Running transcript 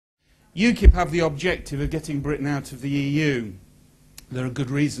UKIP have the objective of getting Britain out of the EU. There are good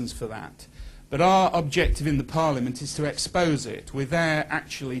reasons for that. But our objective in the Parliament is to expose it. We're there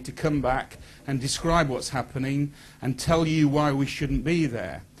actually to come back and describe what's happening and tell you why we shouldn't be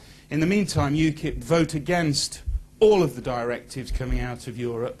there. In the meantime, UKIP vote against all of the directives coming out of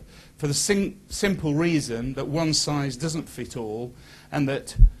Europe for the simple reason that one size doesn't fit all, and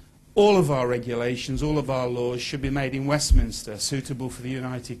that all of our regulations, all of our laws should be made in Westminster, suitable for the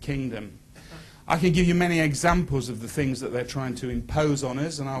United Kingdom. I can give you many examples of the things that they're trying to impose on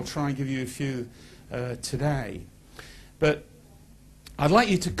us, and I'll try and give you a few today. But I'd like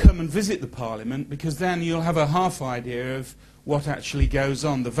you to come and visit the Parliament, because then you'll have a half idea of what actually goes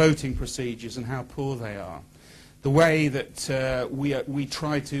on, the voting procedures and how poor they are. The way that we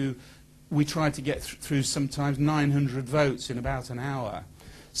try to get through sometimes 900 votes in about an hour.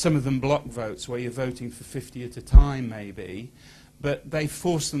 Some of them block votes where you're voting for 50 at a time maybe, but they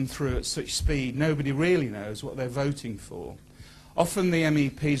force them through at such speed nobody really knows what they're voting for. Often the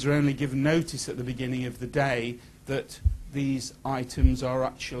MEPs are only given notice at the beginning of the day that these items are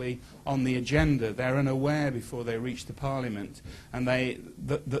actually on the agenda. They're unaware before they reach the Parliament, and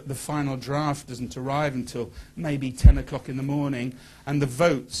the final draft doesn't arrive until maybe 10 o'clock in the morning, and the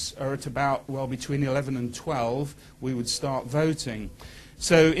votes are at about, well, between 11 and 12 we would start voting.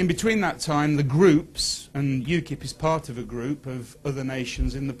 So in between that time, the groups, and UKIP is part of a group of other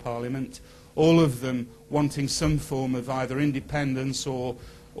nations in the Parliament, all of them wanting some form of either independence or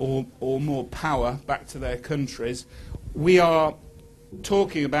more power back to their countries, we are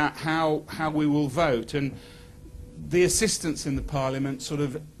talking about how we will vote. And the assistants in the Parliament sort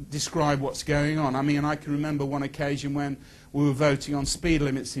of describe what's going on. I mean, I can remember one occasion when we were voting on speed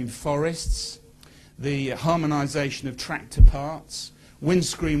limits in forests, the harmonisation of tractor parts,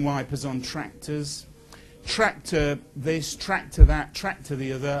 windscreen wipers on tractors, tractor this, tractor that, tractor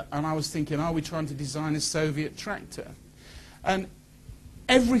the other, and I was thinking, are we trying to design a Soviet tractor? And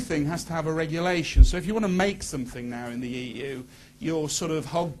everything has to have a regulation. So if you want to make something now in the EU, you're sort of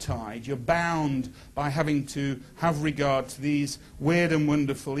hog-tied. You're bound by having to have regard to these weird and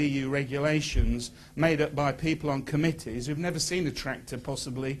wonderful EU regulations made up by people on committees who've never seen a tractor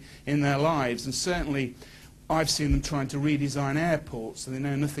possibly in their lives, and certainly I've seen them trying to redesign airports, and they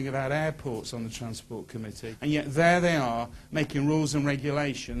know nothing about airports on the Transport Committee. And yet there they are, making rules and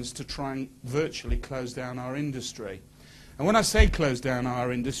regulations to try and virtually close down our industry. And when I say close down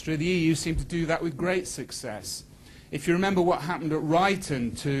our industry, the EU seem to do that with great success. If you remember what happened at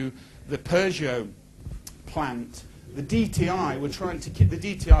Ryton to the Peugeot plant, the DTI were trying to keep, the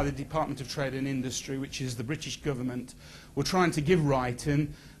DTI, the Department of Trade and Industry, which is the British government, were trying to give Ryton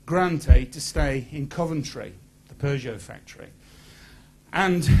grant aid to stay in Coventry, the Peugeot factory.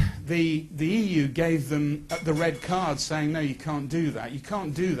 And the EU gave them the red card saying, no, you can't do that. You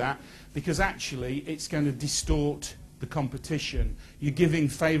can't do that because actually it's going to distort the competition. You're giving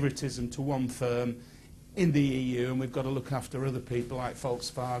favouritism to one firm in the EU, and we've got to look after other people like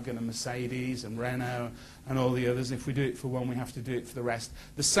Volkswagen and Mercedes and Renault and all the others. If we do it for one, we have to do it for the rest.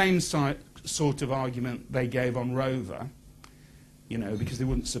 The same sort of argument they gave on Rover, you know, because they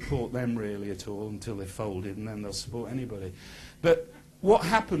wouldn't support them really at all until they folded, and then they'll support anybody. But what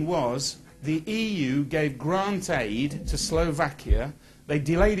happened was the EU gave grant aid to Slovakia. They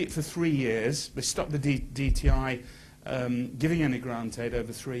delayed it for 3 years. They stopped the DTI giving any grant aid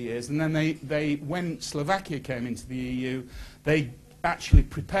over 3 years. And then when Slovakia came into the EU, they actually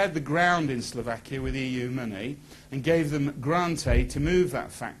prepared the ground in Slovakia with EU money and gave them grant aid to move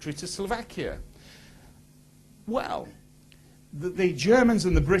that factory to Slovakia. Well, the Germans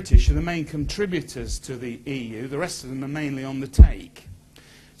and the British are the main contributors to the EU. The rest of them are mainly on the take.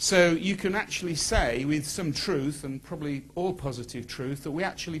 So you can actually say with some truth, and probably all positive truth, that we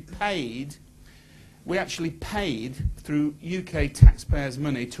actually paid through UK taxpayers'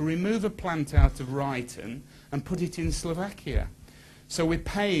 money to remove a plant out of Ryton and put it in Slovakia. So we're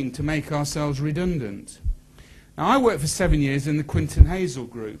paying to make ourselves redundant. Now, I worked for 7 years in the Quinton Hazel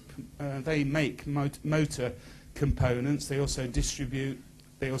Group. They make motor components. They also distribute,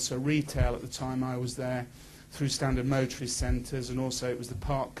 they also retail at the time I was there through Standard Motorist Centres, and also it was the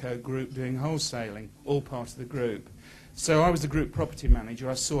Parkco Group doing wholesaling, all part of the group. So I was the group property manager.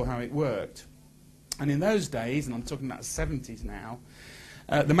 I saw how it worked. And in those days, and I'm talking about the 70s now,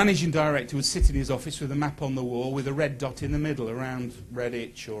 the managing director would sit in his office with a map on the wall with a red dot in the middle around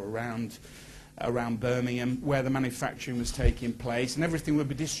Redditch or around Birmingham, where the manufacturing was taking place, and everything would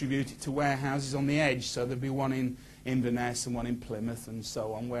be distributed to warehouses on the edge. So there'd be one in Inverness and one in Plymouth and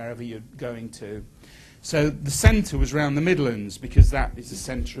so on, wherever you're going to. So the centre was around the Midlands, because that is the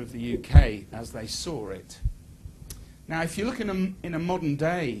centre of the UK as they saw it. Now, if you look in a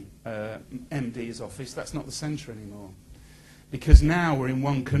modern-day MD's office, that's not the centre anymore. Because now we're in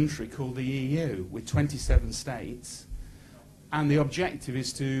one country called the EU with 27 states, and the objective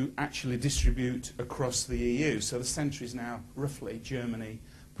is to actually distribute across the EU. So the centre is now roughly Germany,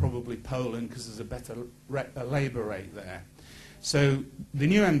 probably Poland, because there's a better labour rate there. So the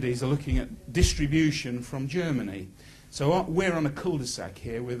new MDs are looking at distribution from Germany. So we're on a cul-de-sac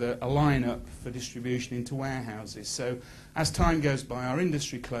here with a line-up for distribution into warehouses. So as time goes by, our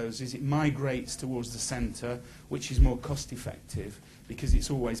industry closes, it migrates towards the centre, which is more cost-effective because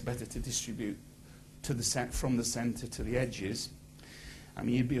it's always better to distribute to from the centre to the edges. I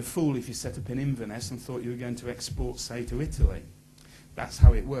mean, you'd be a fool if you set up in Inverness and thought you were going to export, say, to Italy. That's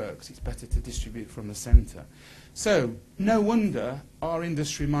how it works. It's better to distribute from the centre. So, no wonder our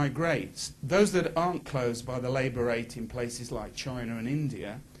industry migrates. Those that aren't closed by the labour rate in places like China and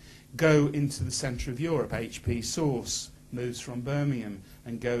India go into the centre of Europe. HP Sauce moves from Birmingham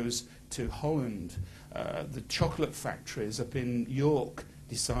and goes to Holland. The chocolate factories up in York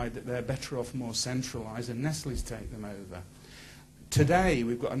decide that they're better off more centralised, and Nestle's take them over. Today,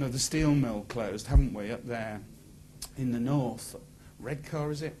 we've got another steel mill closed, haven't we, up there in the north.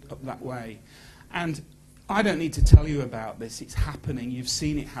 Redcar, is it? Up that way. And I don't need to tell you about this. It's happening. You've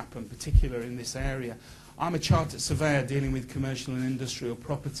seen it happen, particularly in this area. I'm a chartered surveyor dealing with commercial and industrial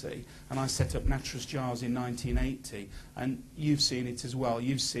property, and I set up Nattrass Jars in 1980, and you've seen it as well.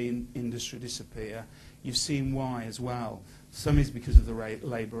 You've seen industry disappear. You've seen why as well. Some is because of the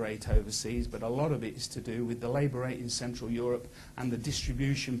labour rate overseas, but a lot of it is to do with the labour rate in Central Europe and the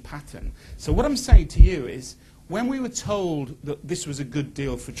distribution pattern. So what I'm saying to you is, when we were told that this was a good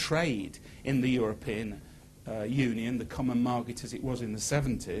deal for trade in the European Union, the common market as it was in the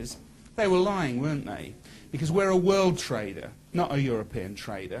 70s, they were lying, weren't they? Because we're a world trader, not a European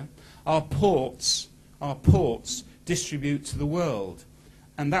trader. Our ports distribute to the world.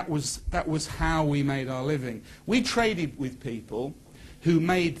 And that was how we made our living. We traded with people who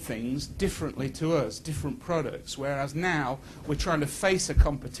made things differently to us, different products, whereas now we're trying to face a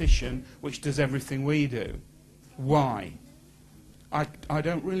competition which does everything we do. Why? I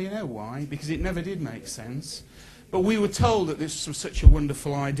don't really know why, because it never did make sense. But we were told that this was such a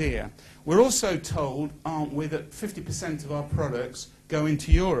wonderful idea. We're also told, aren't we, that 50% of our products go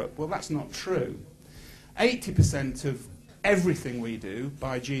into Europe. Well, that's not true. 80% of everything we do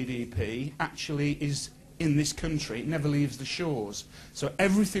by GDP actually is in this country. It never leaves the shores. So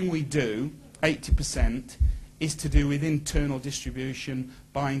everything we do, 80%, is to do with internal distribution,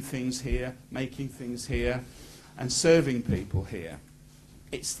 buying things here, making things here, and serving people here.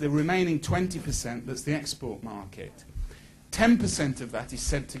 It's the remaining 20% that's the export market. 10% of that is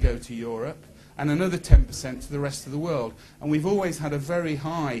said to go to Europe, and another 10% to the rest of the world. And we've always had a very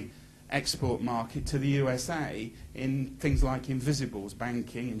high export market to the USA in things like invisibles,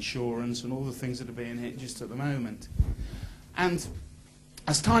 banking, insurance, and all the things that are being hit just at the moment. And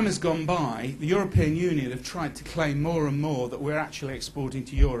as time has gone by, the European Union have tried to claim more and more that we're actually exporting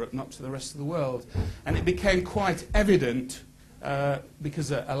to Europe, not to the rest of the world. And it became quite evident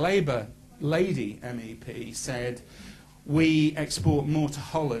because a Labour lady MEP said, we export more to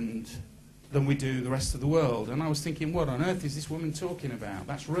Holland than we do the rest of the world. And I was thinking, what on earth is this woman talking about?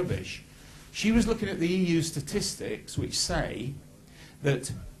 That's rubbish. She was looking at the EU statistics which say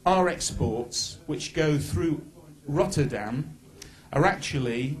that our exports, which go through Rotterdam, are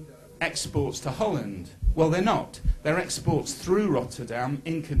actually exports to Holland. Well, they're not. They're exports through Rotterdam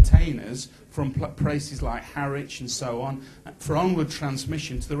in containers from places like Harwich and so on for onward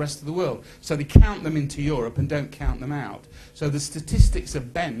transmission to the rest of the world. So they count them into Europe and don't count them out. So the statistics are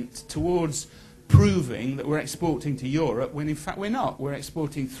bent towards proving that we're exporting to Europe when in fact we're not. We're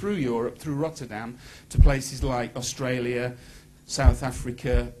exporting through Europe, through Rotterdam, to places like Australia, South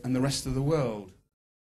Africa and the rest of the world.